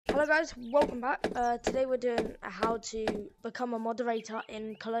Hello guys, welcome back. Today we're doing how to become a moderator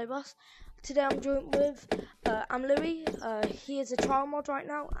in Colobus. Today I'm joined with I'm Louis. He is a trial mod right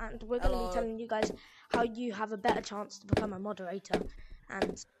now, and we're going to be telling you guys how you have a better chance to become a moderator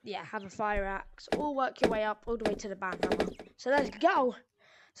and have a fire axe or work your way up all the way to the banhammer. So let's go.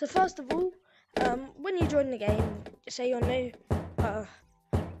 So first of all, when you join the game, say you're new,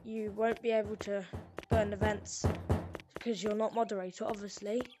 you won't be able to go in events because you're not moderator,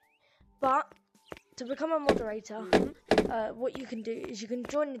 obviously. But to become a moderator, what you can do is you can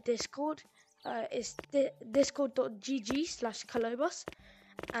join the Discord. It's discord.gg/colobus,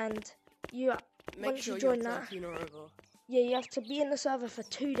 and once you join that, you have to be in the server for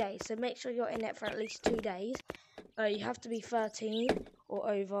 2 days. So make sure you're in it for at least 2 days. You have to be 13 or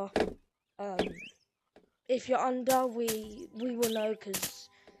over. If you're under, we will know because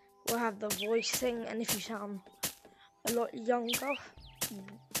we'll have the voice thing, and if you sound a lot younger,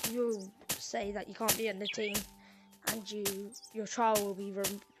 you'll say that you can't be in the team, and your trial will be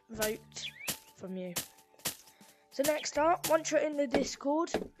revoked from you. So next up, once you're in the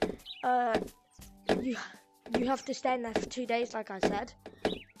Discord, you have to stay in there for 2 days, like I said.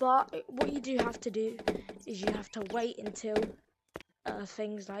 But what you do have to do is you have to wait until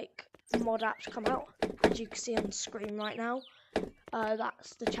things like mod apps come out. As you can see on the screen right now,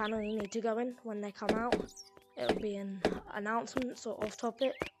 that's the channel you need to go in when they come out. It'll be in announcements or off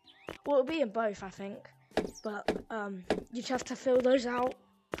topic. Well, it'll be in both, I think. But you just have to fill those out,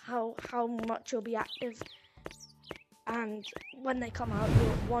 how much you'll be active. And when they come out,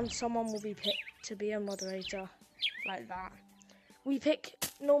 someone will be picked to be a moderator, like that. We pick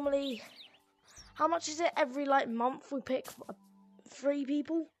normally, how much is it? Every month we pick 3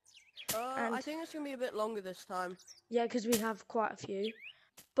 people. I think it's gonna be a bit longer this time. Yeah, because we have quite a few.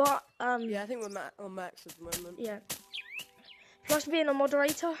 But yeah, I think we're on max at the moment. Yeah. Plus, being a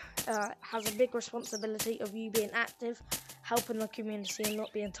moderator has a big responsibility of you being active, helping the community, and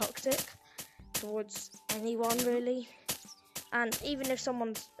not being toxic towards anyone really. And even if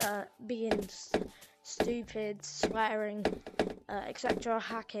someone's being stupid, swearing, etc.,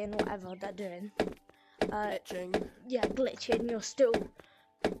 hacking, whatever they're doing, glitching. Yeah, glitching. You're still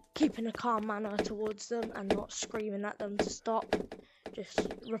keeping a calm manner towards them and not screaming at them to stop. Just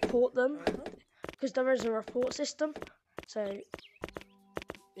report them, because there is a report system. So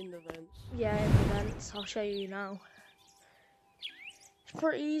in the vents. Yeah, in the vents. I'll show you now. It's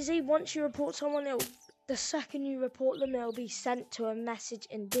pretty easy. Once you report someone, the second you report them, it'll be sent to a message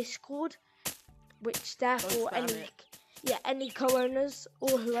in Discord, which therefore any co-owners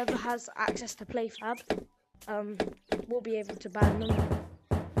or whoever has access to PlayFab will be able to ban them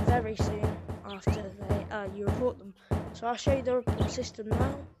very soon after you report them. So I'll show you the report system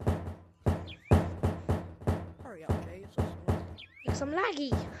now. Hurry up, Jay. It's so slow. Because I'm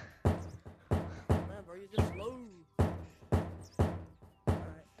laggy. Man, bro, you're just slow.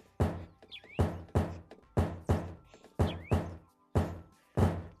 Alright.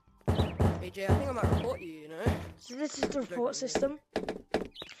 Hey, Jay, I think I might report you, you know? So this is the report system.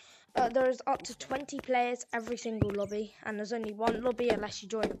 There is up to 20 players every single lobby, and there's only one lobby unless you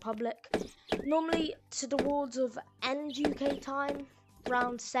join the public. Normally towards of end UK time,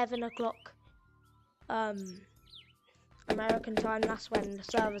 around 7 o'clock American time. That's when the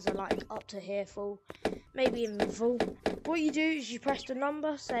servers are up to here full, maybe even full. What you do is you press the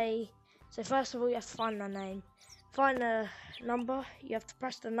number. So first of all you have to find their name, find the number. You have to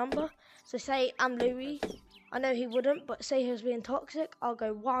press the number. So say I'm Louis. I know he wouldn't, but say he was being toxic, I'll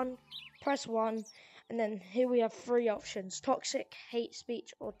go 1, press 1, and then here we have 3 options: toxic, hate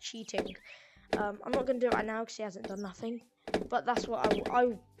speech, or cheating. I'm not going to do it right now because he hasn't done nothing, but that's what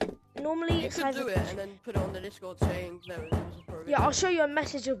I normally. You could do it and then put it on the Discord saying there was a problem. Yeah, I'll show you a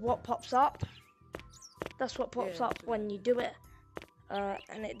message of what pops up. That's what pops up when you do it,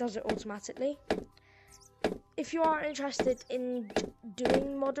 and it does it automatically. If you are interested in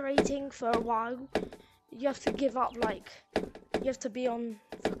doing moderating for a while, you have to give up, you have to be on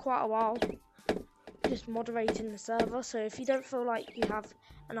for quite a while, just moderating the server. So if you don't feel like you have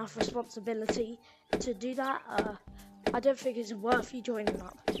enough responsibility to do that, I don't think it's worth you joining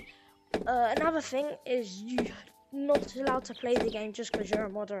up. Another thing is you're not allowed to play the game just because you're a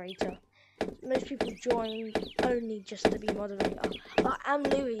moderator. Most people join only just to be moderator. I'm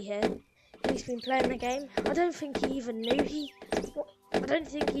Louis here. He's been playing the game. I don't think he even knew I don't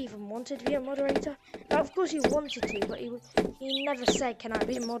think he even wanted to be a moderator. Now, of course he wanted to, but he never said, "Can I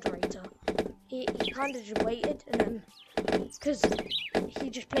be a moderator?" He kind of just waited, and then because he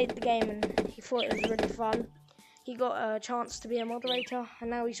just played the game and he thought it was really fun, he got a chance to be a moderator, and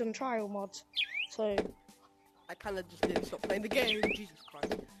now he's on trial mods. So I kind of just didn't stop playing the game. Jesus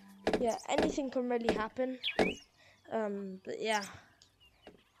Christ. yeah, anything can really happen. But yeah.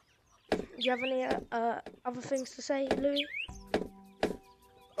 Do you have any other things to say, Louis?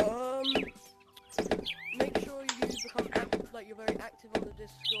 Make sure you become you're very active on the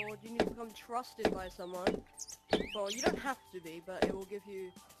Discord. You need to become trusted by someone. Well, you don't have to be, but it will give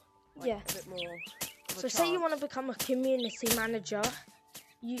you a bit more of a So say you chance. want to become a community manager,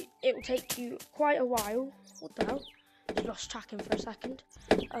 it will take you quite a while. What the hell? Just lost tracking for a second.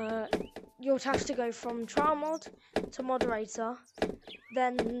 You'll have to go from trial mod to moderator,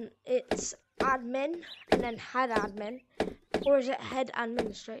 then it's admin, and then head admin, or is it head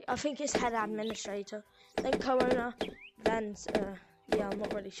administrator? I think it's head administrator, then co-owner, then yeah, I'm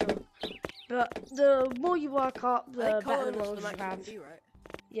not really sure. But the more you work up, the better the roles you have. Right?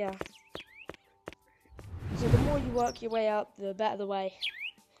 Yeah. So the more you work your way up, the better the way,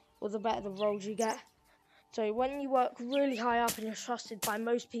 or the better the roles you get. So when you work really high up and you're trusted by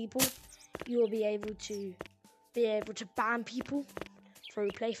most people, you will be able to ban people through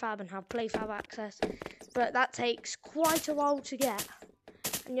PlayFab and have PlayFab access. But that takes quite a while to get,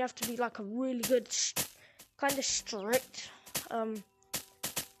 and you have to be like a really good, kind of strict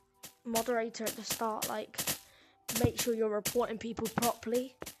moderator at the start. Like, make sure you're reporting people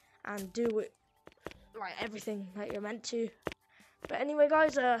properly and do it like everything that you're meant to. But anyway,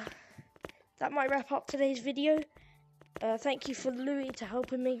 guys, that might wrap up today's video. Thank you for Louis to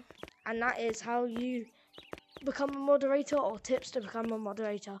helping me, and that is how you become a moderator, or tips to become a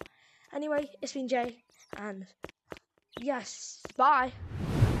moderator. Anyway, it's been Jay, and yes, bye.